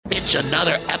It's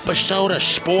another episode of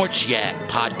Sports Yak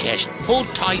Podcast. Who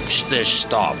types this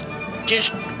stuff?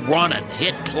 Just run it,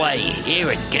 hit play, hear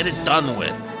it, get it done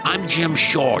with. I'm Jim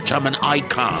Shorts. I'm an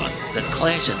icon. The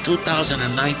class of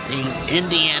 2019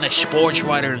 Indiana sports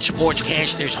writer and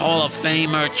sportscasters Hall of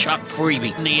Famer Chuck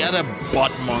Freebie and the other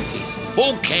butt monkey.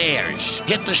 Who cares?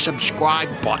 Hit the subscribe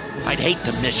button. I'd hate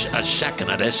to miss a second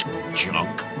of this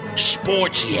junk.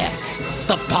 Sports Yak,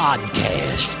 the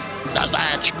podcast. Now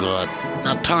that's good.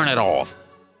 Now turn it off.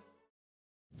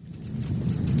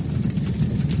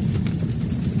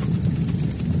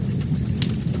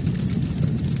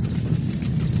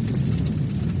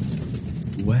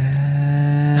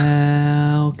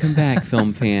 Welcome back,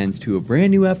 film fans, to a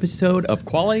brand new episode of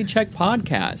Quality Check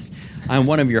Podcast. I'm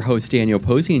one of your hosts, Daniel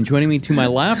Posey, and joining me to my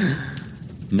left,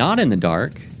 not in the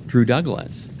dark, Drew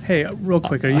Douglas. Hey, real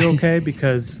quick, are you okay?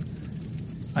 Because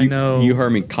I know... You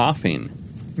heard me coughing.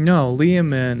 No,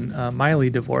 Liam and Miley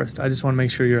divorced. I just want to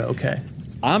make sure you're okay.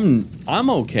 I'm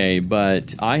okay,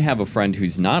 but I have a friend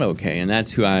who's not okay, and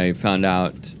that's who I found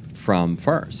out from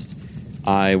first.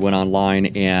 I went online,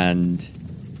 and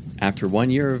after 1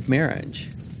 year of marriage...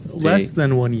 Less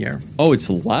than 1 year. Oh, it's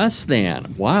less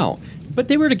than. Wow. But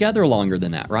they were together longer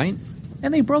than that, right?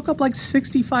 And they broke up like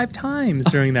 65 times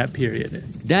during that period.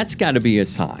 That's got to be a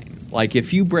sign. Like,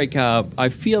 if you break up, I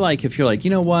feel like if you're like,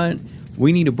 you know what,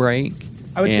 we need a break.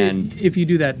 I would say if you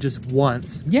do that just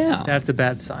once, yeah, that's a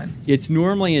bad sign. It's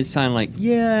normally a sign like,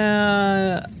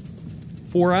 yeah,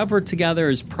 forever together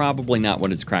is probably not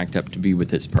what it's cracked up to be with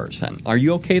this person. Are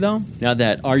you okay, though?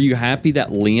 Are you happy that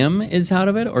Liam is out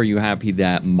of it, or are you happy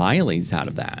that Miley's out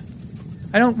of that?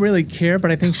 I don't really care,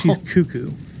 but I think she's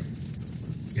cuckoo.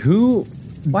 Who?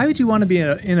 Why would you want to be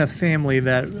in a family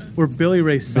where Billy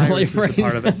Ray Cyrus is a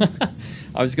part of it?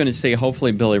 I was going to say,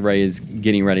 hopefully Billy Ray is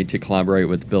getting ready to collaborate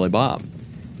with Billy Bob.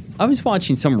 I was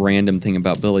watching some random thing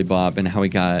about Billy Bob and how he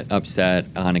got upset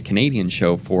on a Canadian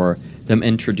show for them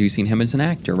introducing him as an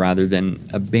actor rather than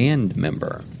a band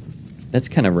member. That's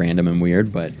kind of random and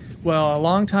weird, but... Well, a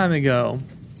long time ago,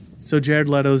 so Jared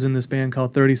Leto's in this band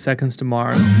called 30 Seconds to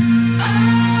Mars.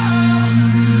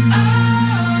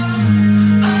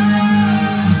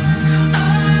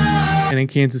 And in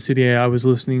Kansas City, I was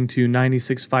listening to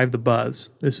 96.5 The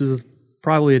Buzz. This was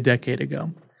probably a decade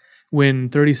ago, when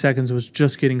 30 Seconds was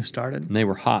just getting started. And they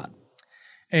were hot.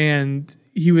 And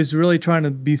he was really trying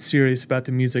to be serious about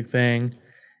the music thing.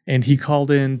 And he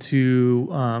called in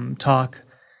to talk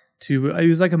to, it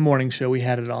was like a morning show, we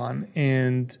had it on.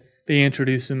 And they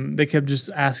introduced him, they kept just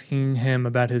asking him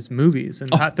about his movies and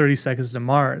not 30 Seconds to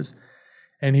Mars.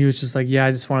 And he was just like, yeah,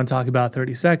 I just want to talk about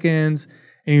 30 Seconds.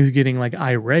 And he was getting like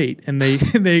irate. And I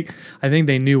think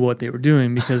they knew what they were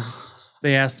doing because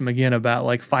they asked him again about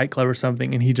like Fight Club or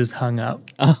something, and he just hung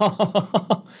up.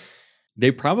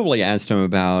 They probably asked him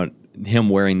about him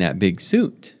wearing that big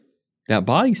suit, that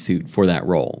bodysuit for that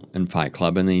role in Fight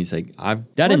Club, and then he's like,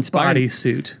 "That inspired."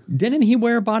 Bodysuit? Didn't he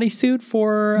wear a bodysuit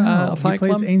for Fight Club? He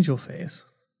plays Angel Face.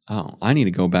 Oh, I need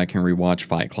to go back and rewatch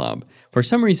Fight Club. For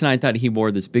some reason, I thought he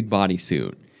wore this big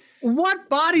bodysuit. What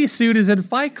bodysuit is in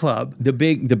Fight Club? The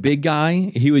big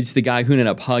guy. He was the guy who ended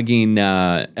up hugging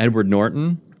Edward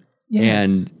Norton. Yes,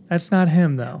 and that's not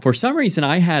him, though. For some reason,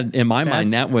 I had in my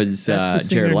mind that was that's the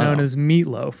singer Jared Leto. known as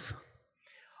Meatloaf.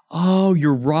 Oh,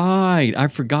 you're right. I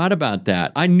forgot about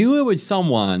that. I knew it was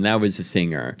someone that was a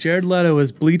singer. Jared Leto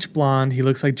is bleach blonde. He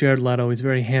looks like Jared Leto. He's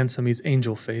very handsome. He's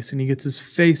Angel Face, and he gets his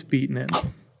face beaten in.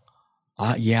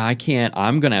 Yeah, I can't.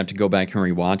 I'm going to have to go back and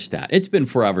rewatch that. It's been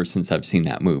forever since I've seen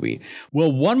that movie.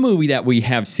 Well, one movie that we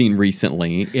have seen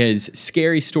recently is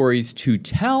Scary Stories to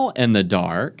Tell in the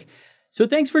Dark. So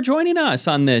thanks for joining us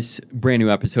on this brand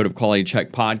new episode of Quality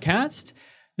Check Podcast.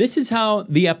 This is how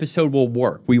the episode will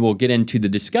work. We will get into the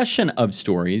discussion of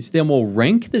stories, then we'll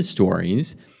rank the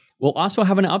stories. We'll also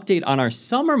have an update on our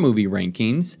summer movie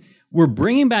rankings. We're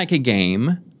bringing back a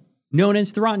game known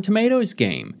as the Rotten Tomatoes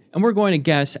game, and we're going to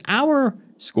guess our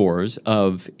scores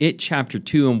of It Chapter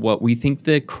 2 and what we think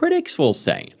the critics will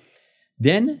say.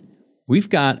 Then we've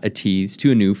got a tease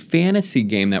to a new fantasy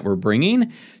game that we're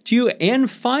bringing to you. And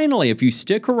finally, if you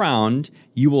stick around,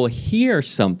 you will hear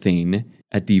something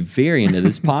at the very end of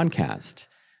this podcast.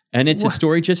 And it's a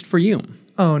story just for you.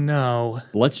 Oh, no.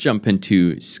 Let's jump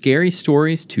into Scary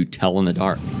Stories to Tell in the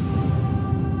Dark.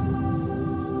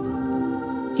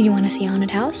 Do you want to see a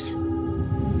haunted house?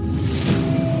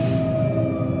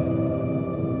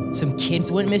 Some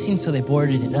kids went missing, so they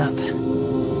boarded it up.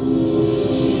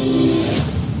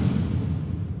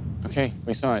 Okay,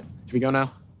 we saw it. Should we go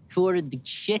now? Who ordered the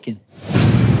chicken?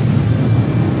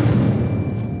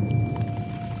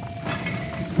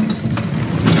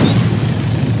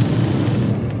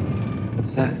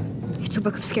 What's that? It's a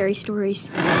book of scary stories.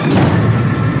 Do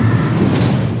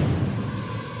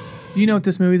you know what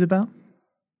this movie's about?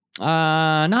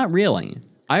 Not really.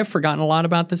 I've forgotten a lot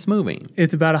about this movie.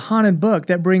 It's about a haunted book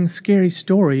that brings scary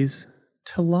stories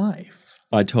to life.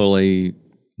 I totally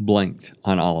blanked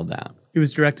on all of that. It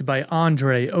was directed by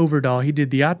Andre Overdahl. He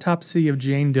did The Autopsy of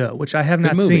Jane Doe, which I have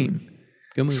not movie. seen.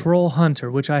 Good movie. Troll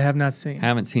Hunter, which I have not seen.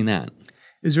 Haven't seen that.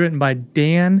 It was written by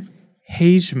Dan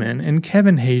Hageman and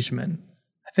Kevin Hageman.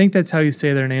 I think that's how you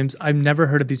say their names. I've never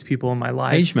heard of these people in my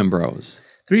life. Hageman Bros.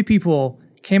 3 people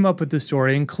came up with the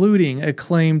story, including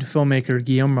acclaimed filmmaker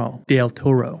Guillermo del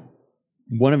Toro.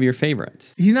 One of your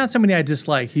favorites. He's not somebody I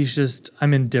dislike. He's just,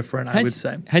 I'm indifferent, I would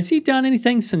say. Has he done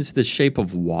anything since The Shape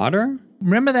of Water?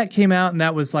 Remember that came out and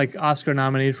that was like Oscar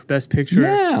nominated for Best Picture?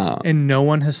 Yeah. And no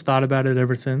one has thought about it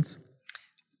ever since?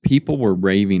 People were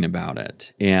raving about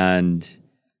it. And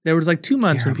There was like 2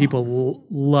 months when people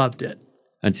loved it.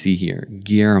 let's see here.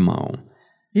 Guillermo.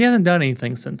 He hasn't done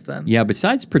anything since then. Yeah,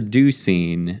 besides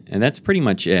producing, and that's pretty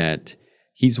much it,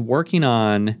 he's working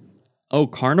on,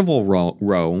 Carnival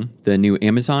Row, the new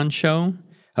Amazon show.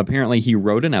 Apparently he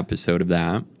wrote an episode of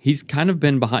that. He's kind of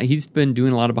been he's been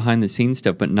doing a lot of behind the scenes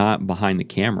stuff, but not behind the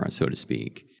camera, so to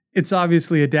speak. It's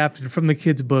obviously adapted from the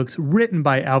kids' books written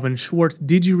by Alvin Schwartz.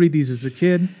 Did you read these as a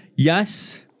kid?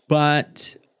 Yes,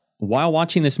 but while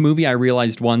watching this movie, I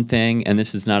realized one thing, and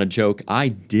this is not a joke. I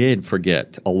did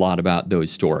forget a lot about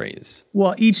those stories.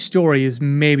 Well, each story is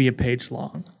maybe a page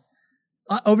long.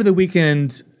 Over the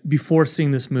weekend, before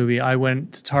seeing this movie, I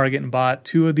went to Target and bought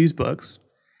 2 of these books.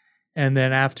 And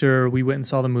then after we went and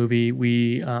saw the movie,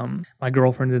 my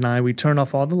girlfriend and I, we turned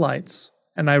off all the lights.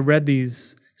 And I read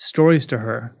these stories to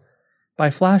her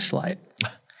by flashlight.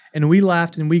 And we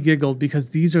laughed and we giggled because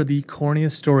these are the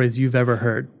corniest stories you've ever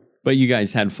heard. But you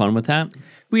guys had fun with that?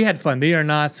 We had fun. They are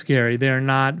not scary. They are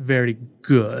not very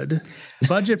good.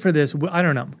 Budget for this, I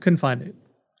don't know. Couldn't find it.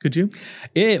 Could you?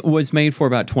 It was made for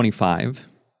about $25.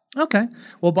 Okay.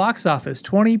 Well, box office,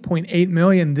 $20.8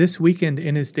 million this weekend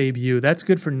in its debut. That's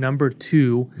good for number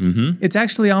 2. Mm-hmm. It's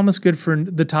actually almost good for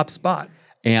the top spot.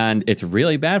 And it's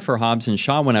really bad for Hobbs and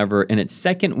Shaw whenever, in its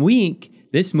second week,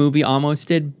 this movie almost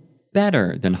did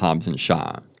better than Hobbs and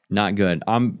Shaw. Not good.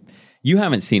 You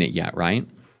haven't seen it yet, right?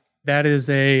 That is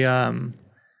a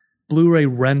Blu-ray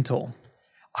rental.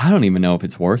 I don't even know if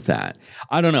it's worth that.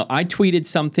 I don't know. I tweeted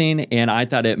something and I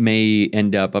thought it may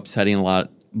end up upsetting a lot,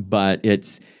 but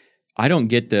I don't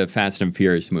get the Fast and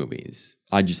Furious movies.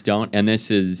 I just don't. And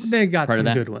this is They got part some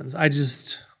of that. good ones.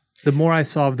 The more I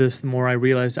saw of this, the more I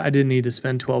realized I didn't need to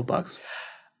spend $12.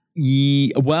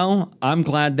 Well, I'm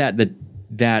glad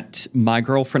that my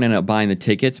girlfriend ended up buying the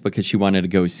tickets because she wanted to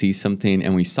go see something,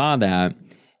 and we saw that.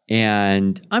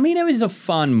 And I mean, it was a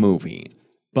fun movie,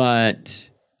 but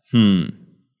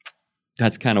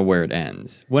that's kind of where it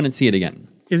ends. Wouldn't see it again.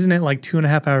 Isn't it like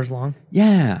 2.5 hours long?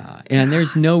 Yeah, and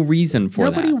there's no reason for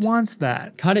that. Nobody wants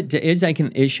that. Cut it to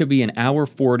it should be an hour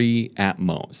 40 at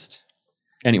most.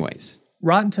 Anyways,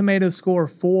 Rotten Tomatoes score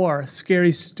for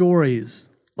Scary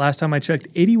Stories. Last time I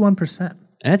checked, 81%.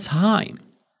 that's high.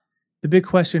 The big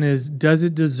question is, does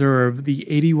it deserve the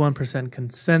 81%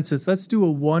 consensus? Let's do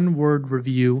a 1-word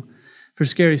review for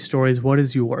Scary Stories. What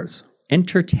is yours?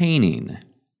 Entertaining.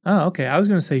 Oh, okay. I was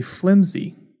going to say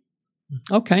flimsy.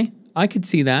 Okay, I could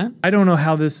see that. I don't know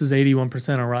how this is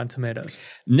 81% on Rotten Tomatoes.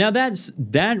 Now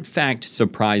that fact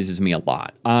surprises me a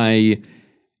lot. I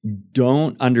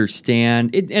don't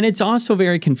understand it, and it's also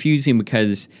very confusing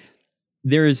because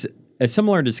there's a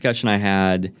similar discussion I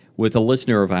had with a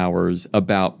listener of ours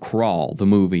about Crawl, the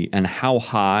movie, and how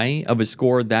high of a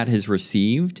score that has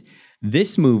received.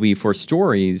 This movie for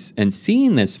stories, and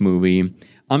seeing this movie,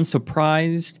 I'm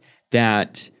surprised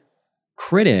that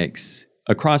critics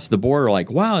across the board are like,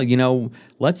 wow,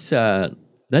 let's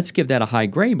give that a high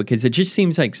grade, because it just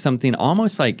seems like something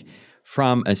almost like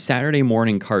from a Saturday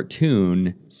morning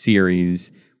cartoon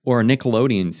series or a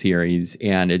Nickelodeon series,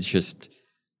 and it's just,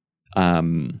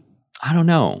 I don't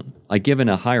know, like given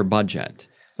a higher budget.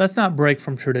 Let's not break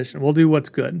from tradition. We'll do what's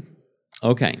good.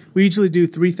 Okay. We usually do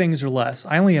 3 things or less.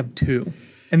 I only have 2.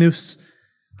 And this,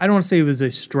 I don't want to say it was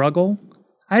a struggle.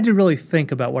 I had to really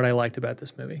think about what I liked about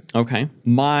this movie. Okay.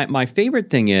 My favorite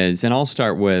thing is, and I'll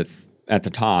start with at the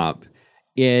top,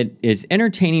 it is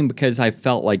entertaining because I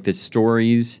felt like the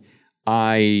stories,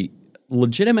 I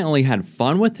legitimately had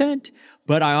fun with it,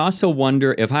 but I also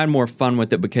wonder if I had more fun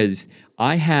with it because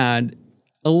I had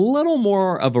a little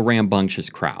more of a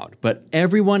rambunctious crowd, but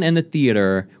everyone in the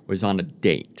theater was on a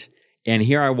date. And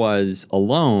here I was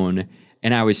alone,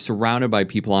 and I was surrounded by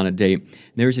people on a date.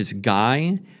 There's this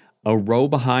guy, a row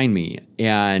behind me.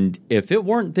 And if it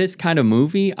weren't this kind of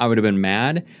movie, I would have been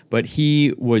mad. But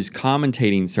he was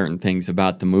commentating certain things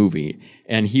about the movie.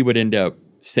 And he would end up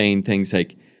saying things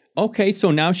like, okay,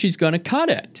 so now she's going to cut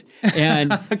it. And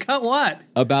Cut what?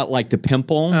 about like the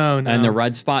pimple and the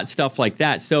red spot, stuff like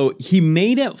that. So he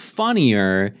made it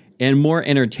funnier and more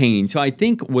entertaining. So I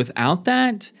think without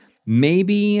that,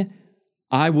 maybe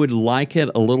I would like it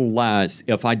a little less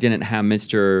if I didn't have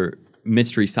Mr.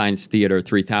 Mystery Science Theater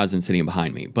 3000 sitting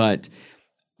behind me. But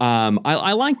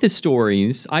I like the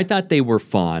stories. I thought they were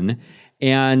fun.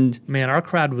 And Man, our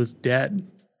crowd was dead.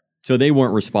 so they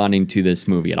weren't responding to this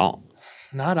movie at all.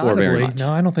 Not Or very audibly. much.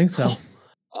 No, I don't think so.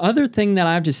 Other thing that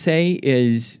I have to say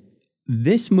is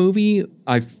this movie,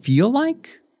 I feel like,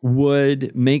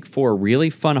 would make for a really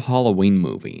fun Halloween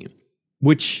movie,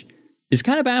 which is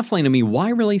kind of baffling to me. Why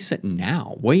release it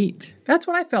now? Wait. That's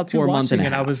what I felt too For a month watching and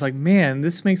a it. I half. was like, man,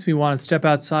 this makes me want to step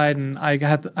outside and I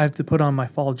have to put on my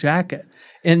fall jacket.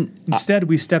 And Instead,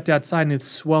 we stepped outside and it's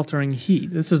sweltering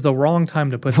heat. This is the wrong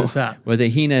time to put this out. with a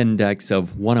heat index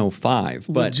of 105.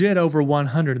 But Legit over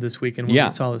 100 this weekend when Yeah.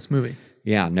 we saw this movie.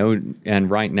 yeah, no,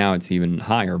 and right now it's even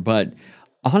higher. But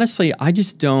honestly, I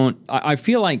just don't, I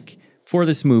feel like for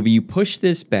this movie, you push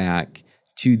this back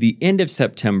to the end of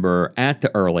September at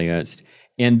the earliest,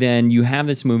 and then you have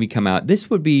this movie come out. This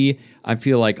would be, I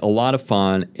feel like, a lot of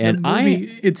fun. And The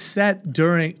movie, it's set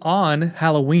on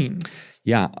Halloween.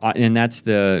 And that's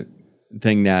the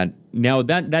thing that now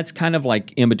that's kind of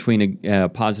like in between a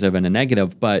positive and a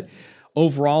negative. But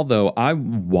overall, though, I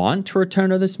want to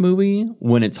return to this movie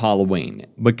when it's Halloween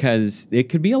because it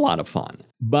could be a lot of fun.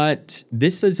 But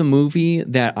this is a movie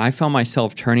that I found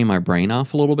myself turning my brain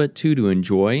off a little bit to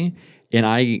enjoy, and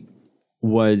I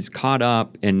was caught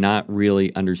up in not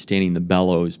really understanding the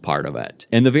bellows part of it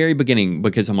in the very beginning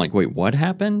because I'm like, wait, what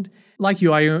happened? Like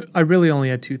you, I really only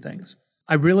had two things.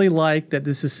 I really like that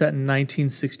this is set in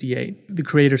 1968. The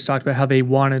creators talked about how they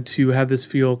wanted to have this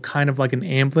feel kind of like an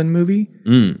Amblin movie.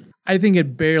 I think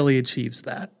it barely achieves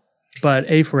that, but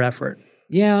A for effort.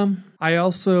 Yeah. I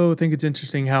also think it's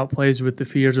interesting how it plays with the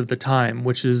fears of the time,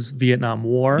 which is Vietnam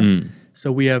War.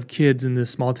 So we have kids in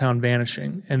this small town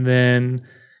vanishing, and then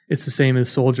it's the same as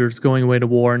soldiers going away to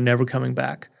war and never coming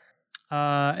back.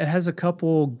 It has a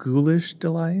couple ghoulish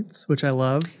delights, which I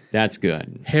love. That's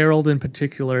good. Harold in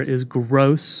particular is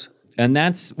gross. And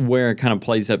that's where it kind of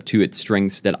plays up to its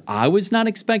strengths that I was not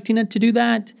expecting it to do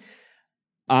that.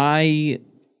 I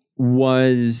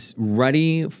was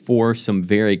ready for some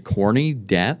very corny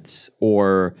deaths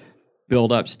or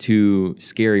build-ups to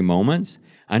scary moments.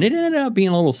 And it ended up being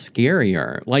a little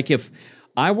scarier. Like if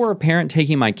I were a parent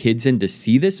taking my kids in to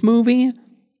see this movie,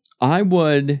 I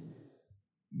would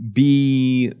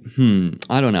be,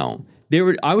 I don't know.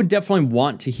 I would definitely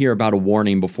want to hear about a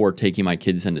warning before taking my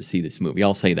kids in to see this movie.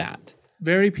 I'll say that.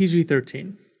 Very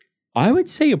PG-13. I would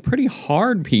say a pretty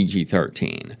hard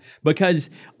PG-13 because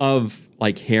of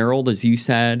like Harold, as you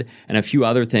said, and a few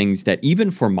other things that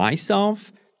even for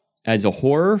myself as a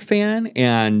horror fan,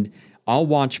 and I'll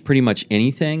watch pretty much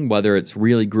anything, whether it's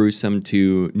really gruesome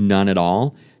to none at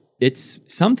all. It's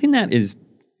something that is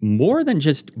more than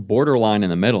just borderline in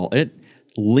the middle. It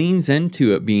leans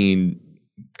into it being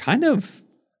kind of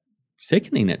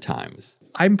sickening at times.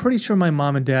 I'm pretty sure my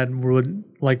mom and dad were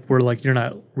like, you're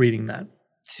not reading that.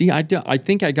 See, I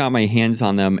think I got my hands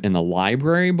on them in the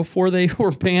library before they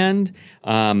were banned.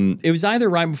 It was either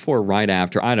right before or right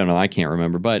after. I don't know. I can't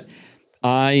remember. But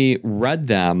I read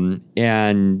them,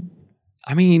 and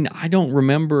I mean, I don't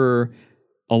remember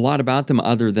a lot about them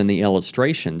other than the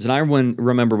illustrations. And I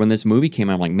remember when this movie came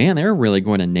out, I'm like, man, they're really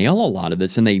going to nail a lot of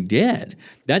this. And they did.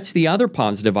 That's the other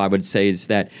positive I would say is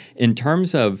that in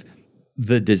terms of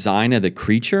the design of the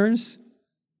creatures,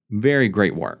 very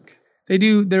great work. They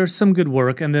do. There's some good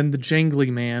work. And then the jangly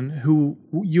man, who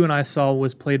you and I saw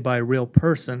was played by a real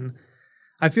person.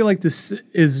 I feel like this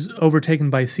is overtaken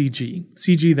by CG.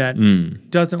 CG that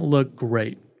doesn't look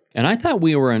great. And I thought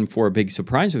we were in for a big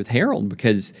surprise with Harold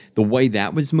because the way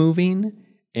that was moving,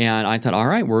 and I thought, all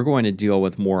right, we're going to deal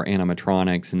with more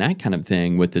animatronics and that kind of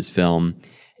thing with this film.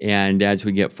 And as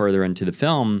we get further into the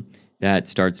film, that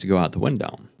starts to go out the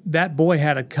window. That boy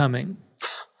had it coming.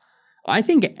 I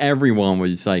think everyone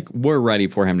was like, we're ready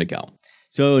for him to go.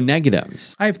 So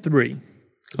negatives. I have three.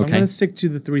 So I'm Okay. going to stick to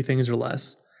the three things or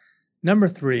less. Number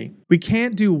 3, we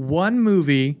can't do one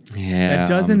movie that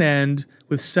doesn't end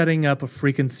with setting up a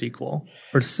freaking sequel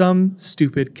or some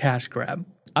stupid cash grab.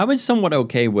 I was somewhat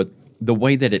okay with the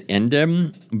way that it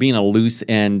ended, being a loose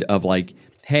end of like,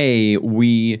 hey,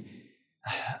 we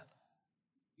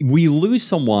lose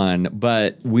someone,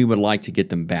 but we would like to get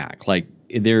them back. Like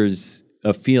there's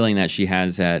a feeling that she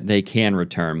has that they can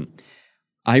return.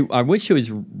 I wish it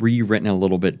was rewritten a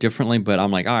little bit differently, but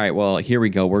I'm like, all right, well, here we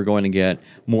go. We're going to get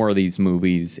more of these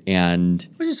movies, and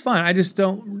which is fine.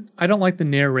 I don't like the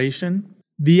narration.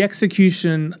 The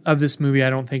execution of this movie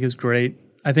I don't think is great.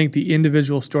 I think the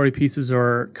individual story pieces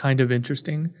are kind of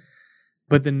interesting,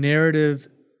 but the narrative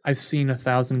I've seen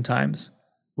 1,000 times,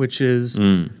 which is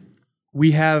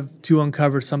we have to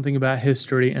uncover something about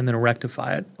history and then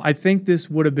rectify it. I think this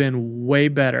would have been way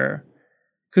better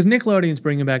because Nickelodeon's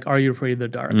bringing back Are You Afraid of the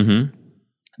Dark? Mm-hmm.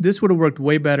 This would have worked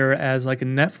way better as like a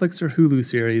Netflix or Hulu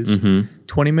series,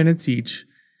 20 minutes each,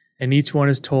 and each one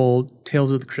is told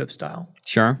Tales of the Crypt style.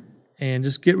 Sure. And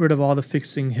just get rid of all the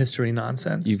fixing history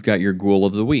nonsense. You've got your Ghoul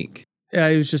of the Week. Yeah,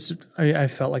 it was just, I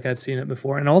felt like I'd seen it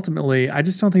before. And ultimately, I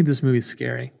just don't think this movie's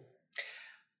scary.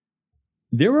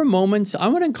 There were moments, I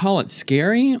wouldn't call it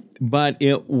scary, but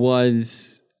it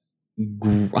was,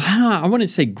 I wouldn't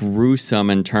say gruesome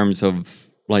in terms of,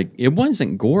 like, it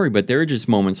wasn't gory, but there were just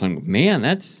moments like, man,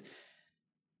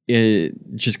 it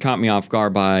just caught me off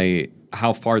guard by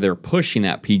how far they're pushing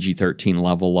that PG-13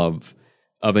 level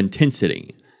of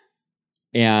intensity.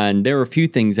 And there were a few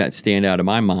things that stand out in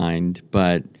my mind,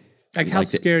 but... Like how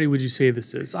scary would you say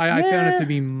this is? I found it to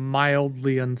be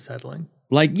mildly unsettling.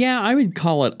 Like, yeah, I would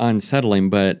call it unsettling,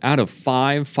 but out of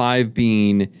 5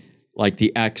 being like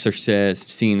The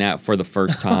Exorcist, seeing that for the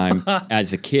first time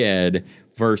as a kid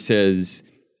versus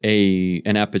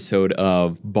an episode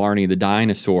of Barney the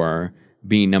Dinosaur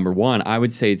being number 1, I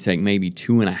would say it's like maybe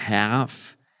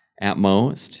 2.5 at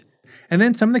most. And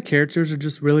then some of the characters are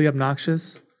just really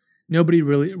obnoxious. Nobody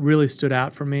really stood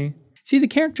out for me. See, the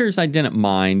characters I didn't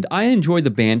mind. I enjoyed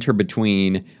the banter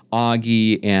between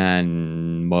Augie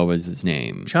and what was his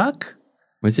name? Chuck?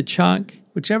 Was it Chuck?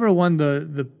 Whichever one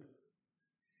the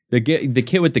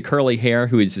kid with the curly hair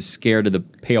who is just scared of the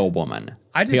pale woman.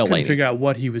 I just couldn't figure out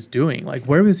what he was doing. Like,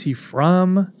 where was he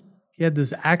from? He had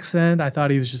this accent. I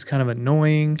thought he was just kind of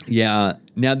annoying. Yeah.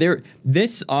 Now,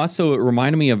 this also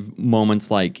reminded me of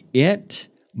moments like It,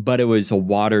 but it was a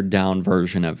watered down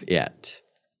version of It.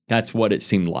 That's what it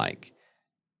seemed like.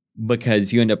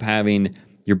 Because you end up having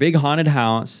your big haunted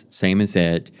house, same as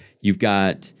It. You've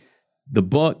got the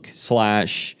book /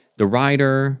 the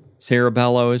writer, Sarah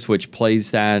Bellows, which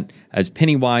plays that as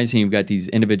Pennywise, and you've got these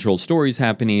individual stories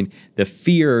happening, the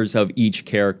fears of each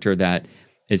character that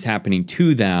is happening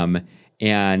to them,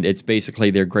 and it's basically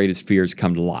their greatest fears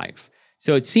come to life.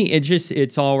 So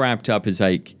it's all wrapped up as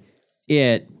like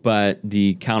It, but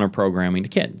the counter programming to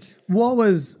kids.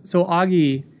 So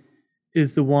Augie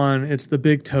is the one, it's the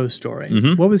big toe story.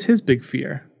 Mm-hmm. What was his big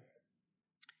fear?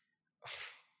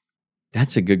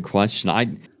 That's a good question.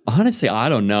 Honestly, I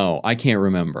don't know. I can't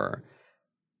remember.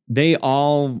 They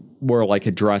all were like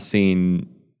addressing,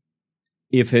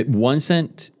 if it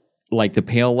wasn't like the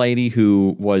pale lady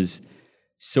who was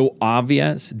so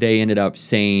obvious, they ended up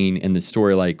saying in the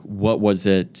story, like, what was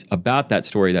it about that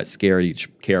story that scared each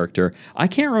character? I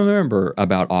can't remember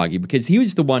about Augie because he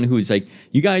was the one who was like,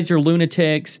 you guys are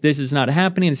lunatics. This is not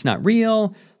happening. It's not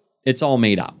real. It's all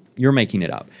made up. You're making it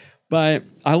up. But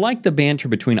I like the banter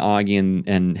between Augie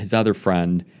and his other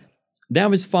friend.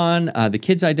 That was fun. The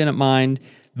kids I didn't mind.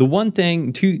 The one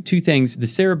thing, two things, the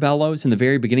Sarah Bellows in the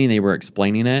very beginning, they were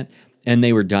explaining it and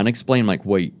they were done explaining, like,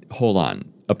 wait, hold on.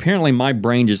 Apparently my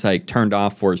brain just like turned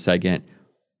off for a second.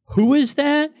 Who is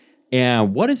that?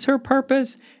 And what is her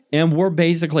purpose? And we're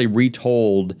basically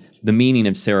retold the meaning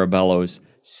of Sarah Bellows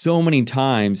so many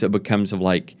times it becomes of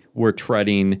like we're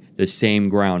treading the same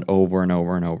ground over and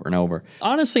over and over and over.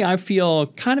 Honestly, I feel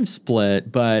kind of split,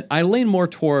 but I lean more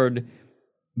toward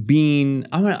being,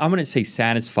 I'm gonna say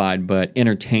satisfied, but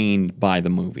entertained by the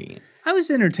movie. I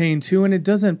was entertained too, and it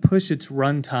doesn't push its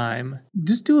runtime.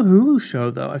 Just do a Hulu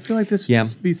show, though. I feel like this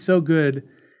would be so good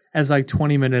as like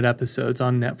 20-minute episodes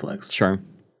on Netflix. Sure.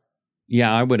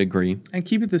 Yeah, I would agree. And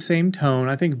keep it the same tone.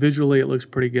 I think visually it looks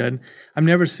pretty good. I've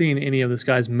never seen any of this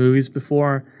guy's movies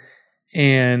before,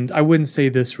 and I wouldn't say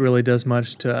this really does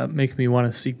much to make me want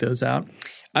to seek those out.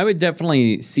 I would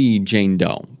definitely see Jane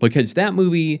Doe, because that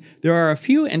movie, there are a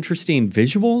few interesting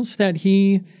visuals that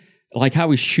like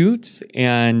how he shoots,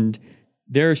 and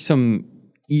there are some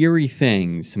eerie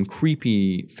things, some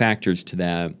creepy factors to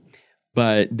that.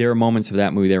 But there are moments of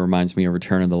that movie that reminds me of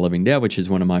Return of the Living Dead, which is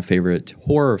one of my favorite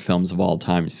horror films of all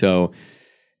time. So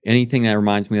anything that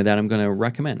reminds me of that, I'm going to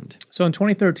recommend. So in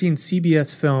 2013,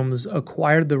 CBS Films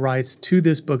acquired the rights to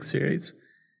this book series.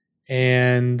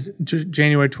 And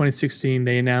January 2016,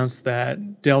 they announced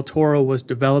that Del Toro was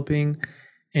developing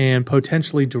and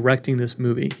potentially directing this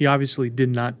movie. He obviously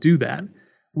did not do that.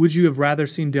 Would you have rather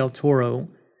seen Del Toro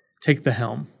take the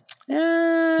helm?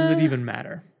 Does it even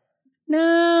matter?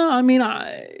 No, I mean,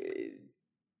 I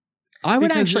would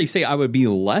Because actually say I would be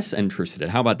less interested.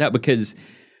 How about that? Because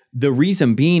the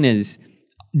reason being is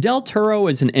Del Toro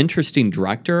is an interesting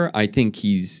director. I think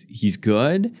he's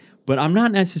good, but I'm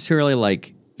not necessarily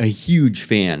like a huge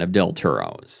fan of Del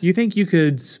Toro's. You think you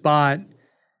could spot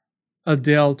a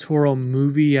Del Toro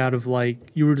movie out of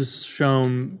like, you were just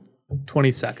shown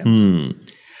 20 seconds?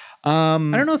 I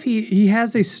don't know if he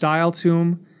has a style to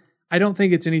him. I don't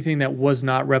think it's anything that was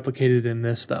not replicated in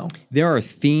this, though. There are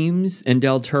themes in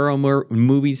Del Toro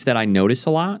movies that I notice a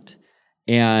lot.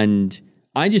 And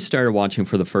I just started watching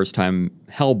for the first time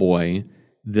Hellboy,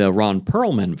 the Ron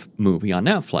Perlman movie on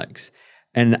Netflix.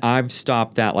 And I've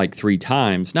stopped that like 3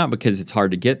 times, not because it's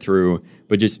hard to get through,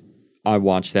 but just I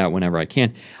watch that whenever I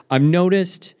can. I've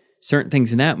noticed certain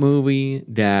things in that movie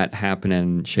that happen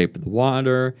in Shape of the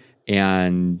Water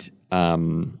and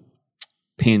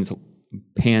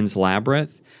Pan's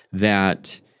Labyrinth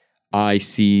that I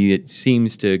see it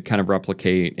seems to kind of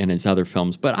replicate in his other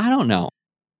films, but I don't know.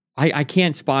 I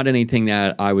can't spot anything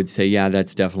that I would say, yeah,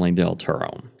 that's definitely Del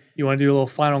Toro. You want to do a little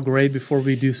final grade before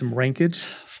we do some rankage?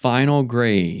 Final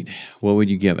grade, what would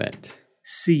you give it?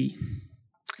 C.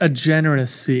 A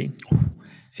generous C.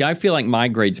 See, I feel like my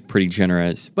grade's pretty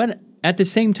generous, but at the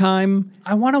same time,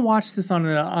 I want to watch this on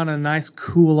a nice,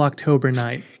 cool October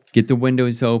night. get the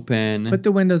windows open, Put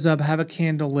the windows up, have a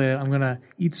candle lit. I'm going to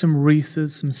eat some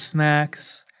Reese's, some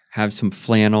snacks. have some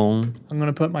flannel. I'm going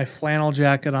to put my flannel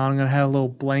jacket on. I'm going to have a little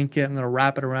blanket. I'm going to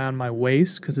wrap it around my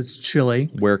waist because it's chilly.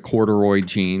 Wear corduroy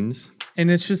jeans. And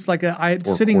it's just like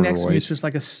sitting next to me, corduroys. it's just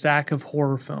like a stack of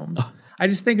horror films. I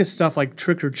just think of stuff like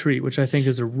Trick or Treat, which I think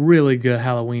is a really good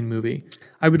Halloween movie.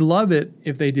 I would love it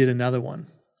if they did another one.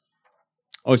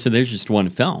 Oh, so there's just one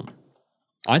film.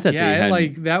 I thought they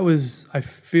had... that was, I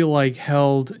feel like,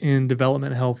 held in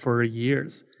development hell for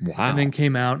years. Wow. And then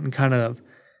came out and kind of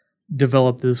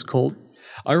developed this cult.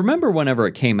 I remember whenever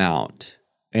it came out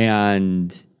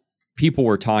and people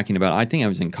were talking about, I think I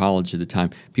was in college at the time,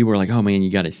 people were like, oh man,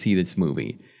 you got to see this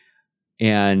movie.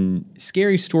 And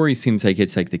Scary Stories seems like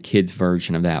it's like the kids'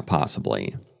 version of that,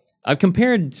 possibly. I've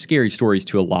compared Scary Stories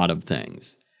to a lot of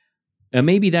things. And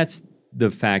maybe that's the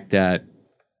fact that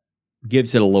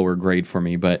gives it a lower grade for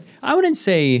me, but I wouldn't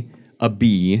say a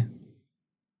B.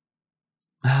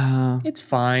 It's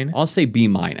fine. I'll say B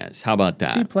minus. How about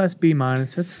that? C plus, B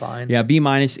minus, it's fine. Yeah, B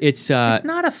minus. It's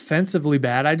not offensively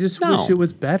bad. I just wish it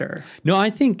was better. No,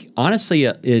 I think, honestly,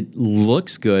 it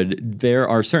looks good. There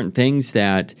are certain things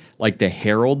that, like the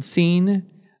Herald scene,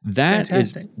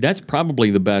 Fantastic. That's probably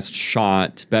the best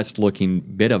shot, best looking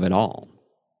bit of it all.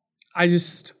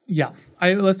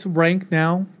 Let's rank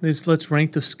now. Let's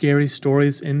rank the scary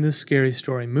stories in this Scary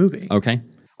Story movie. Okay.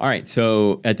 All right.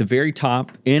 So at the very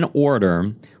top, in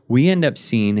order, we end up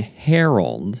seeing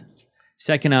Harold.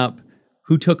 Second up,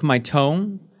 Who Took My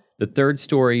Toe? The third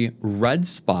story, Red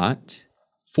Spot.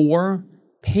 4,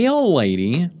 Pale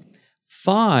Lady.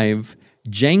 5,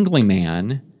 Jangly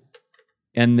Man.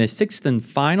 And the sixth and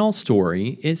final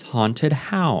story is Haunted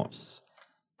House.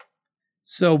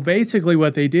 So basically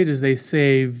what they did is they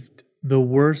saved the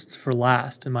worst for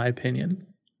last, in my opinion.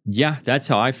 Yeah, that's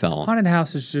how I felt. Haunted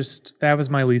House is that was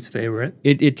my least favorite.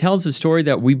 It tells a story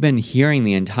that we've been hearing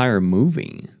the entire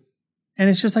movie. And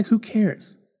it's just like, who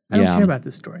cares? I don't care about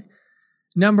this story.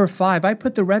 Number 5, I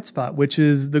put the Red Spot, which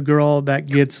is the girl that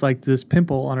gets like this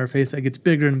pimple on her face that gets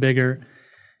bigger and bigger.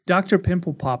 Dr.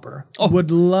 Pimple Popper would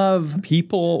love.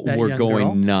 People that were young going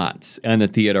girl. nuts in the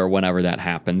theater whenever that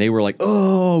happened. They were like,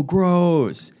 oh,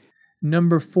 gross.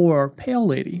 Number 4, Pale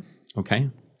Lady.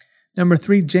 Okay. Number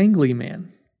 3, Jangly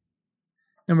Man.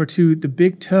 Number 2, the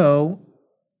Big Toe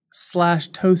 /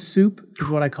 Toe Soup is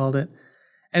what I called it.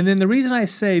 And then the reason I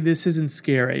say this isn't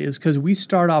scary is because we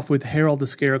start off with Harold the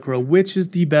Scarecrow, which is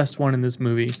the best one in this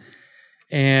movie.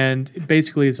 And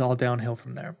basically it's all downhill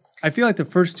from there. I feel like the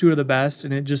first 2 are the best,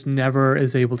 and it just never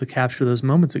is able to capture those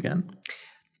moments again.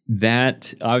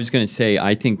 That, I was going to say,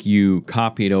 I think you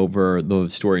copied over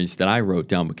those stories that I wrote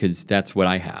down because that's what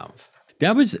I have.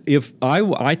 That was,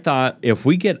 I thought if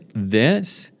we get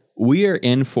this, we are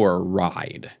in for a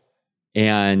ride.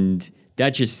 And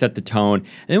that just set the tone.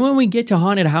 And then when we get to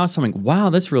Haunted House, I'm like,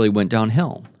 wow, this really went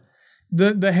downhill.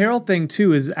 The Harold thing,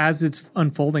 too, is as it's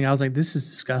unfolding, I was like, this is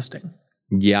disgusting.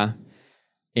 Yeah.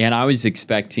 And I was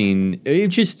expecting,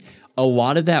 a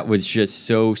lot of that was just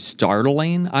so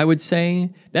startling, I would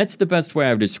say. That's the best way I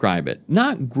would describe it.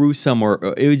 Not gruesome,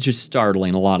 or it was just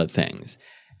startling, a lot of things.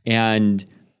 And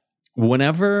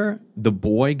whenever the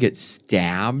boy gets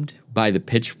stabbed by the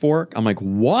pitchfork, I'm like,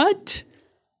 what?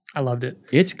 I loved it.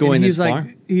 It's going this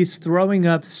far? He's throwing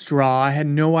up straw. I had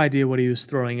no idea what he was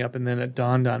throwing up, and then it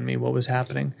dawned on me what was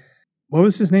happening. what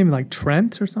was his name? Like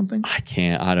Trent or something?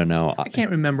 I don't know. I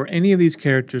can't remember any of these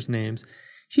characters' names.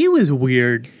 He was a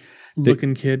weird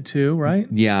looking kid too, right?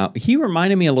 Yeah, he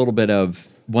reminded me a little bit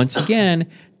of, once again,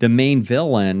 the main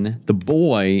villain, the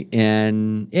boy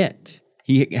in It.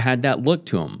 He had that look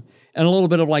to him. And a little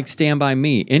bit of like Stand By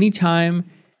Me. Anytime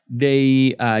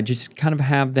they just kind of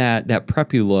have that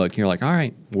preppy look, you're like, all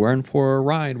right, we're in for a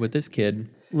ride with this kid.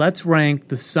 Let's rank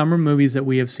the summer movies that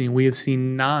we have seen. We have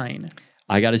seen 9.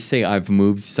 I got to say, I've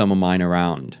moved some of mine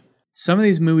around. Some of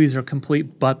these movies are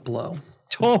complete butt blow.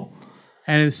 Oh,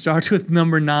 And it starts with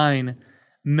number 9,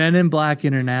 Men in Black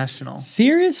International.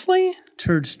 seriously?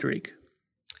 Turd streak.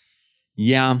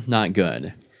 Yeah, not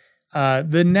good.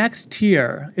 The next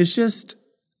tier is just,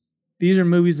 these are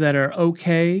movies that are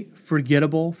okay,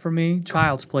 forgettable for me.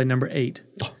 Child's Play, number 8.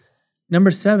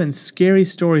 Number 7, Scary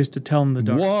Stories to Tell in the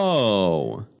Dark.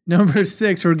 Whoa. Number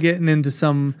 6, we're getting into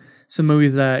some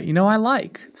movies that, I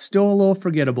like. Still a little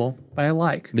forgettable, but I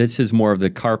like. This is more of the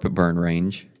carpet burn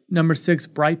range. Number 6,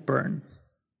 Brightburn.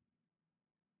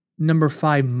 Number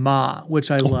 5, Ma, which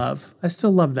I love. I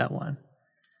still love that one.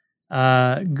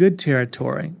 Good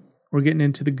Territory. We're getting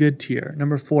into the good tier.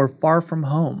 Number 4, Far From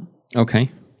Home. Okay.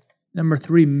 Number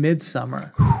 3,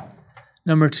 Midsummer.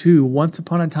 Number 2, Once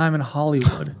Upon a Time in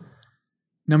Hollywood.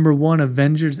 Number 1,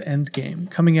 Avengers Endgame,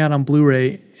 coming out on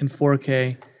Blu-ray and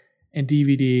 4K and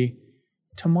DVD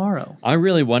tomorrow. I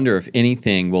really wonder if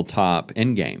anything will top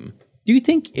Endgame. Do you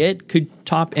think it could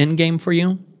top Endgame for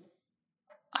you?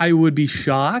 I would be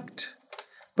shocked,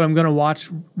 but I'm going to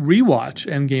rewatch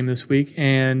Endgame this week,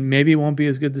 and maybe it won't be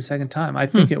as good the second time. I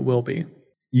think it will be.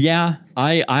 Yeah,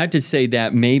 I have to say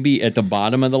that maybe at the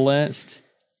bottom of the list,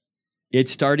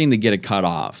 it's starting to get a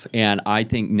cutoff. And I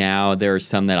think now there are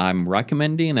some that I'm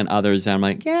recommending and others that I'm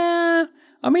like, yeah,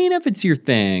 I mean, if it's your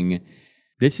thing,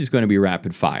 this is going to be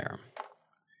rapid fire.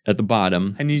 At the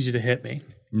bottom, I need you to hit me.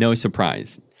 no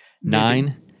surprise.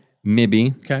 9,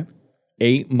 Mibby. Okay.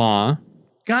 8, Ma.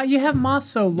 God, you have Ma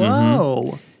so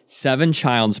low. 7,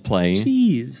 Child's Play.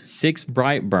 Jeez. 6,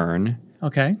 Brightburn.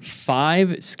 Okay.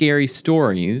 5, Scary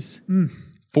Stories.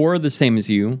 4, The Same as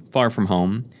You, Far From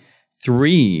Home.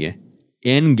 3,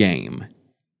 Endgame.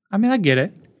 I mean, I get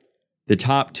it. The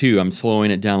top 2, I'm slowing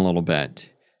it down a little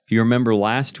bit. If you remember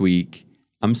last week,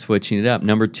 I'm switching it up.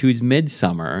 Number 2 is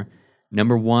Midsummer.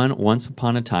 Number 1, Once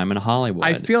Upon a Time in Hollywood.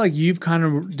 I feel like you've kind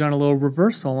of done a little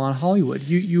reversal on Hollywood.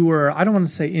 You were, I don't want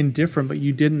to say indifferent, but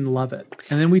you didn't love it.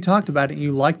 And then we talked about it and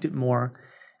you liked it more.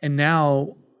 And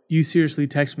now you seriously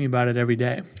text me about it every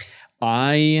day.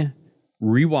 I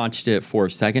rewatched it for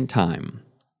a second time.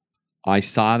 I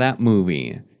saw that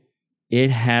movie. It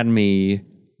had me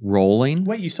rolling.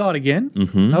 Wait, you saw it again?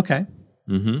 Mm-hmm. Okay.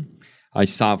 Mm-hmm. I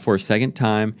saw it for a second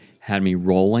time, had me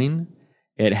rolling.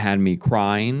 It had me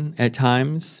crying at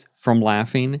times from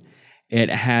laughing. It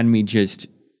had me just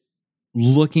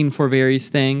looking for various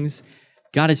things.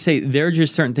 Gotta say, there are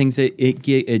just certain things that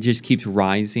it just keeps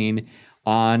rising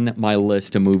on my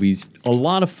list of movies. A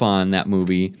lot of fun, that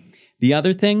movie. The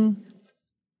other thing,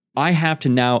 I have to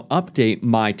now update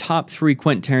my top 3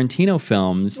 Quentin Tarantino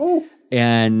films. Oh.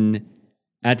 And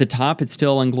at the top, it's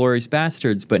still Inglourious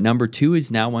Bastards, but number 2 is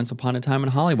now Once Upon a Time in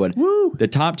Hollywood. Woo. The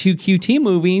top 2 QT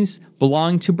movies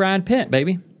belong to Brad Pitt,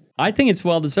 baby. I think it's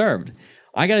well-deserved.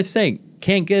 I gotta say,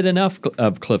 can't get enough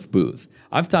of Cliff Booth.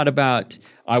 I've thought about,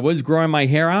 I was growing my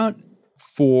hair out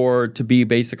to be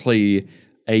basically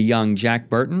a young Jack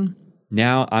Burton.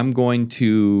 Now I'm going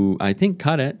to, I think,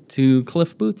 cut it to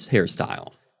Cliff Booth's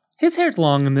hairstyle. His hair's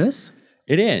long in this.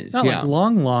 It is, Not yeah.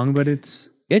 like long, but it's...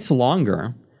 It's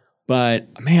longer, but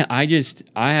man, I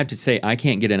have to say, I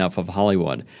can't get enough of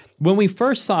Hollywood. When we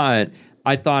first saw it,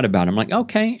 I thought about it. I'm like,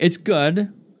 okay, it's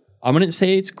good. I wouldn't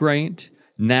say it's great.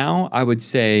 Now I would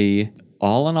say,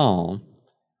 all in all,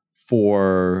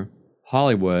 for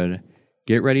Hollywood,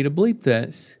 get ready to bleep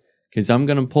this, because I'm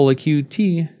going to pull a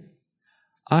QT.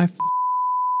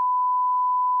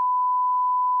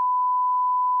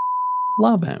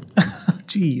 Love him.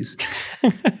 Jeez.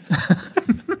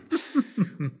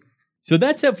 So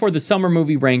that's it for the summer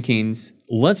movie rankings.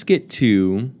 Let's get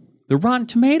to the Rotten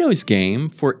Tomatoes game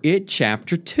for It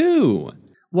Chapter 2.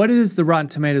 What is the Rotten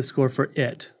Tomatoes score for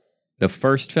It? The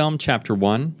first film, Chapter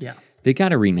 1. Yeah. They got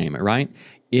to rename it, right?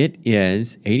 It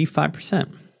is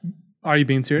 85%. Are you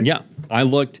being serious? Yeah. I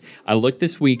looked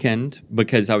this weekend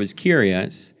because I was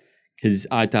curious, because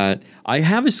I thought, I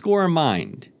have a score in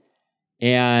mind.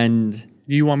 And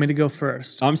Do you want me to go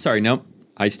first? I'm sorry, nope.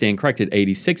 I stand corrected,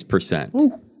 86%.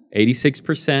 Ooh.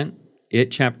 86%,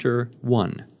 It Chapter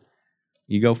 1.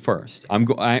 You go first.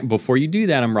 Before you do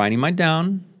that, I'm writing mine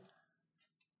down.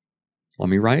 Let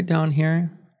me write it down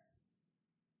here.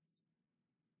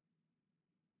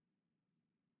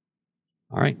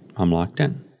 All right, I'm locked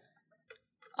in.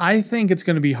 I think it's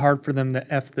going to be hard for them to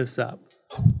F this up.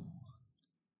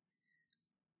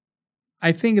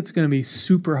 I think it's going to be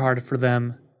super hard for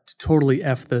them to totally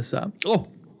F this up. Oh,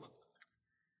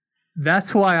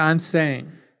 That's why I'm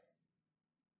saying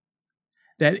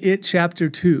that It Chapter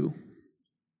 2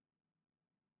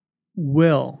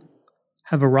 will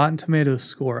have a Rotten Tomatoes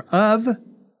score of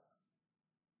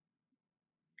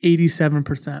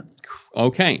 87%.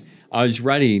 okay. I was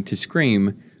ready to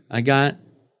scream. I got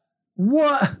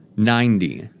What?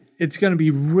 90. It's going to be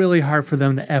really hard for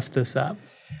them to F this up.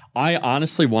 I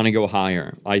honestly want to go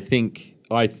higher. I think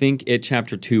It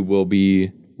Chapter 2 will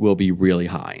be really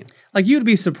high. Like, you'd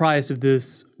be surprised if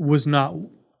this was not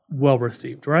well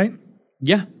received, right?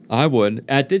 Yeah, I would.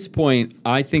 At this point,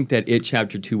 I think that It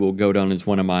Chapter 2 will go down as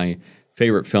one of my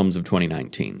favorite films of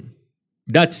 2019.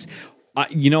 That's,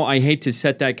 I hate to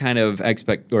set that kind of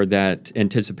that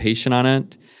anticipation on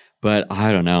it, but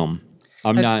I don't know.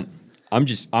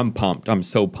 I'm pumped. I'm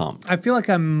so pumped. I feel like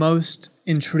I'm most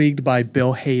intrigued by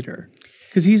Bill Hader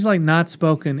because he's like not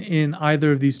spoken in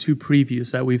either of these two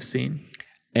previews that we've seen.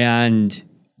 And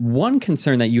one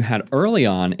concern that you had early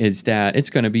on is that it's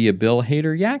going to be a Bill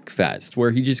Hader yak fest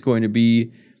where he's just going to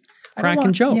be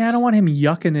cracking jokes. Yeah, I don't want him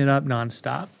yucking it up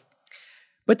nonstop.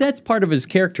 But that's part of his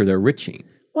character there, Richie.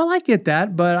 Well, I get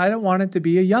that, but I don't want it to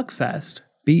be a yuck fest.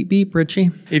 Beep, beep,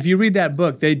 Richie. If you read that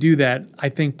book, they do that, I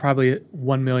think, probably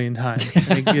 1 million times.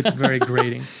 And it gets very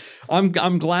grating. I'm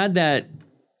glad that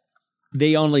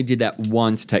they only did that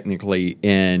once, technically,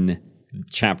 in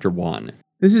Chapter 1.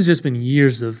 This has just been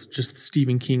years of just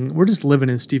Stephen King. We're just living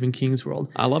in Stephen King's world.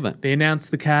 I love it. They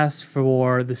announced the cast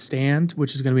for The Stand,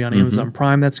 which is going to be on Amazon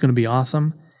Prime. That's going to be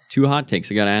awesome. 2 hot takes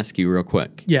I got to ask you real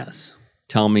quick. Yes.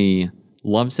 Tell me,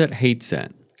 loves it, hates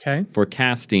it, Okay. for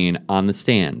casting on The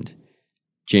Stand.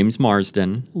 James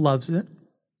Marsden, Loves it.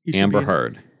 He should Amber be-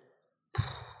 Heard.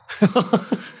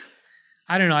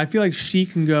 I don't know. I feel like she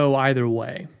can go either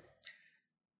way.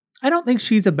 I don't think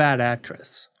she's a bad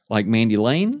actress. Like Mandy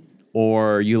Lane?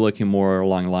 Or are you looking more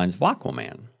along the lines of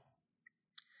Aquaman?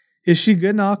 Is she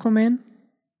good in Aquaman?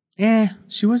 Eh.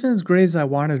 She wasn't as great as I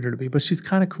wanted her to be, but she's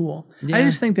kind of cool. I Yeah.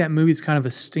 just think that movie's kind of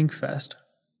a stink fest.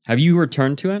 Have you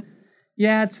returned to it?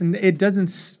 Yeah, it doesn't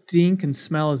stink and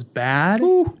smell as bad.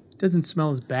 It doesn't smell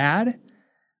as bad,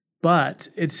 but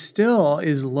it still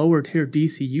is lower tier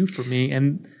DCU for me.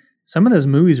 And some of those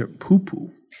movies are poo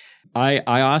poo. I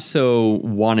also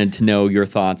wanted to know your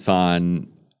thoughts on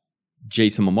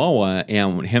Jason Momoa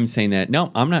and him saying that,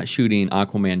 no, I'm not shooting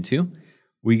Aquaman 2.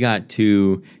 We got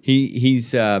to,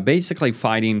 he's basically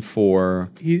fighting for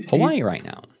Hawaii right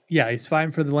now. Yeah, he's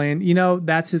fighting for the land. You know,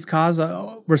 that's his cause.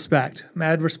 Respect.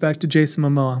 Mad respect to Jason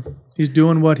Momoa. He's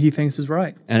doing what he thinks is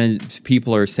right. And as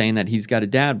people are saying that he's got a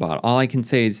dad bod. All I can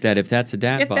say is that if that's a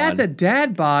dad bod. If that's a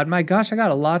dad bod, my gosh, I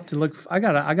got a lot to look. I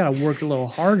gotta work a little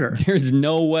harder. There's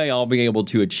no way I'll be able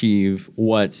to achieve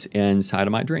what's inside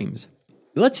of my dreams.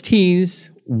 Let's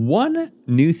tease one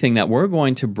new thing that we're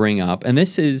going to bring up, and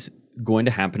this is going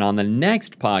to happen on the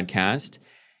next podcast.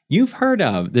 You've heard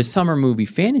of the summer movie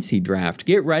fantasy draft.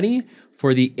 Get ready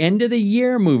for the end of the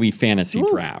year movie fantasy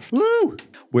draft,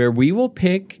 where we will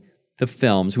pick the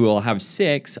films. We will have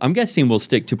 6. I'm guessing we'll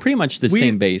stick to pretty much the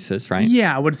same basis, right?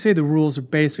 Yeah, I would say the rules are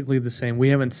basically the same. We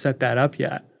haven't set that up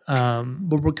yet.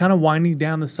 But we're kind of winding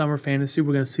down the summer fantasy.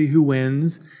 We're going to see who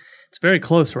wins. It's very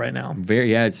close right now.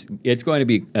 It's going to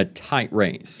be a tight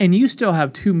race. And you still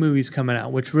have 2 movies coming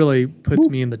out, which really puts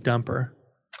me in the dumper.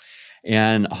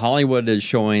 And Hollywood is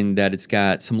showing that it's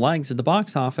got some legs at the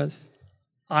box office.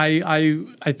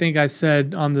 I think I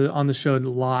said on the show a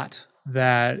lot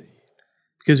that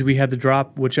because we had to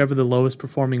drop whichever the lowest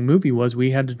performing movie was,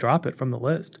 we had to drop it from the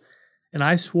list. And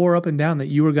I swore up and down that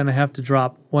you were going to have to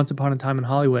drop Once Upon a Time in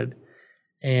Hollywood.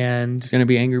 And It's going to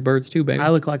be Angry Birds too, baby. I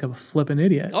look like a flippin'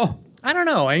 idiot. Oh, I don't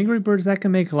know. Angry Birds, that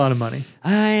can make a lot of money.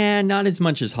 not as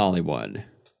much as Hollywood.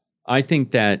 I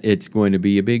think that it's going to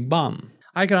be a big bomb.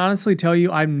 I can honestly tell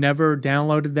you I've never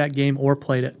downloaded that game or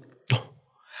played it.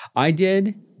 I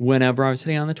did whenever I was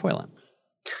sitting on the toilet.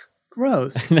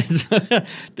 Gross.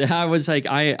 I was like,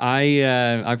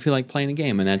 I feel like playing a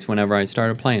game, and that's whenever I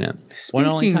started playing it.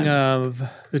 Speaking of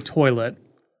the toilet,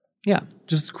 yeah,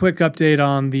 just a quick update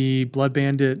on the Blood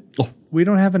Bandit. We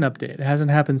don't have an update. It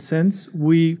hasn't happened since.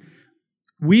 We've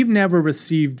never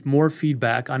received more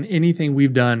feedback on anything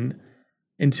we've done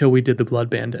until we did the Blood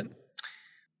Bandit.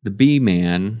 the B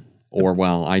man, or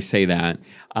well, I say that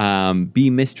B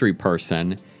mystery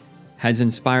person, has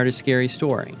inspired a scary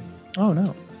story. Oh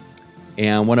no.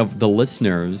 And one of the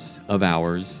listeners of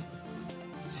ours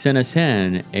sent us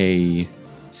in a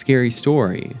scary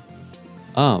story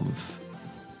of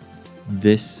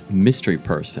this mystery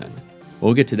person?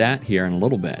 We'll get to that here in a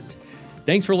little bit.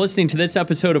 Thanks for listening to this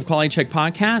episode of Quality Check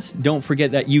Podcast. Don't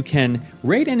forget that you can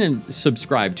rate and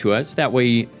subscribe to us. That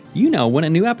way, you know when a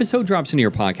new episode drops into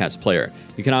your podcast player.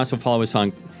 You can also follow us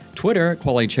on Twitter at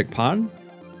Quality Check Pod,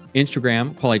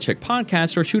 Instagram, Quality Check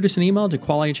Podcast, or shoot us an email to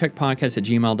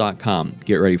qualitycheckpodcast@gmail.com.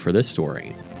 Get ready for this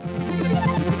story.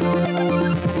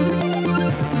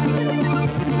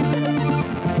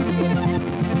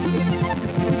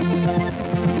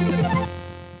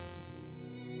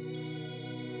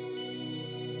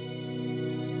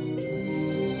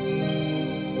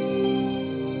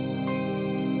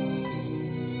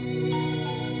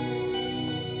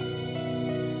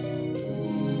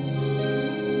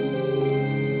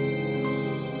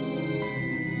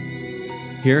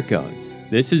 Here it goes.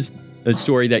 This is a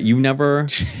story that you never,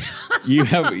 you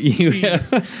have.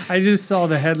 I just saw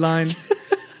the headline.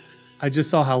 I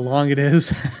just saw how long it is.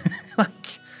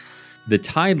 The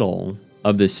title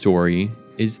of this story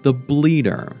is The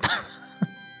Bleeder.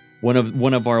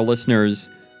 One of our listeners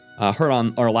heard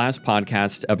on our last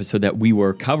podcast episode that we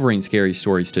were covering scary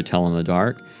stories to tell in the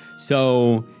dark.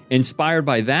 So inspired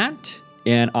by that,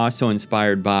 and also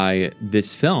inspired by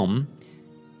this film,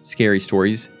 Scary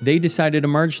Stories, they decided to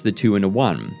merge the two into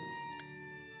one.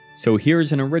 So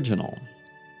here's an original.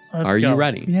 Are you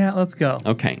ready? Yeah, let's go.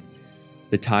 Okay.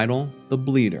 The title, The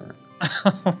Bleeder.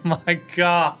 Oh my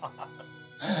God.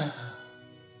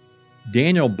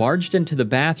 Daniel barged into the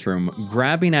bathroom,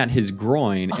 grabbing at his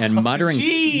groin and muttering,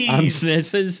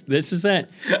 this is it.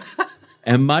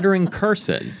 And muttering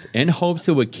curses in hopes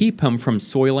it would keep him from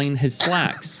soiling his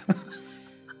slacks.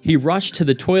 He rushed to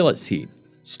the toilet seat,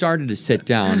 started to sit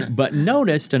down, but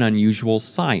noticed an unusual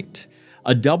sight.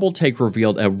 A double take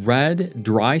revealed a red,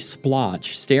 dry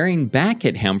splotch staring back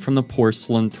at him from the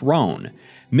porcelain throne.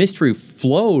 Mystery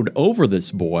flowed over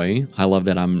this boy, I love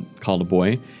that I'm called a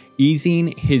boy,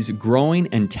 easing his growing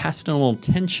intestinal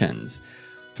tensions.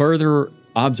 Further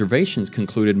observations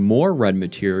concluded more red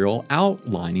material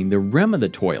outlining the rim of the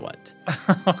toilet.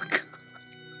 Oh, God.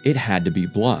 It had to be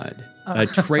blood, a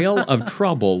trail of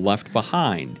trouble left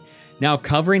behind. Now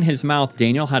covering his mouth,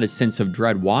 Daniel had a sense of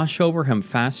dread wash over him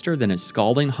faster than a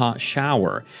scalding hot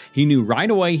shower. He knew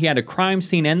right away he had a crime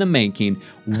scene in the making,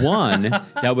 one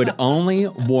that would only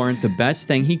warrant the best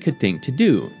thing he could think to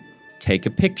do: take a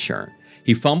picture.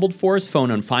 He fumbled for his phone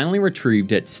and finally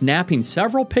retrieved it, snapping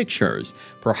several pictures.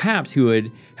 Perhaps he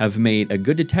would have made a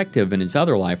good detective in his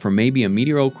other life, or maybe a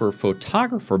mediocre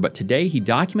photographer, but today he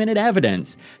documented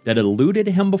evidence that eluded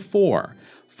him before.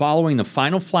 Following the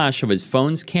final flash of his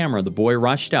phone's camera, the boy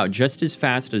rushed out just as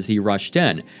fast as he rushed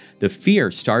in. The fear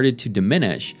started to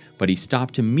diminish, but he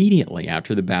stopped immediately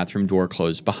after the bathroom door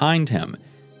closed behind him.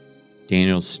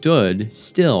 Daniel stood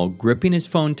still, gripping his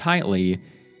phone tightly,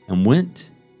 and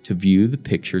went to view the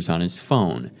pictures on his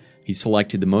phone. He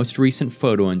selected the most recent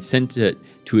photo and sent it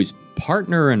to his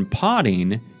partner in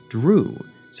potting, Drew,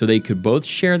 so they could both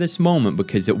share this moment,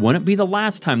 because it wouldn't be the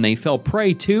last time they fell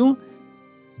prey to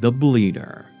the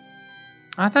Bleeder.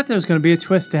 I thought there was going to be a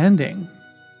twist ending.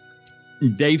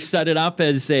 They've set it up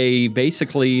as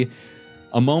basically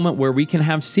a moment where we can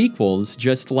have sequels,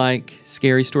 just like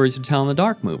Scary Stories to Tell in the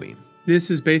Dark movie.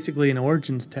 This is basically an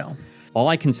origins tale. All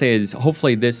I can say is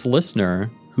hopefully this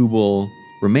listener, who will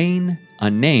remain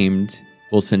unnamed,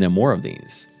 will send in more of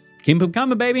these. Keep them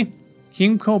coming, baby.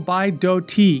 Kimko Bai Do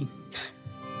Ti.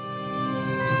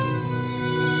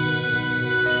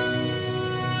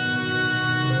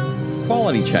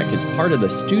 Quality Check is part of the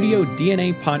Studio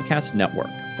DNA Podcast Network.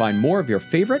 Find more of your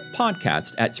favorite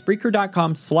podcasts at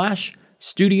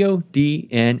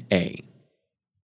Spreaker.com/StudioDNA.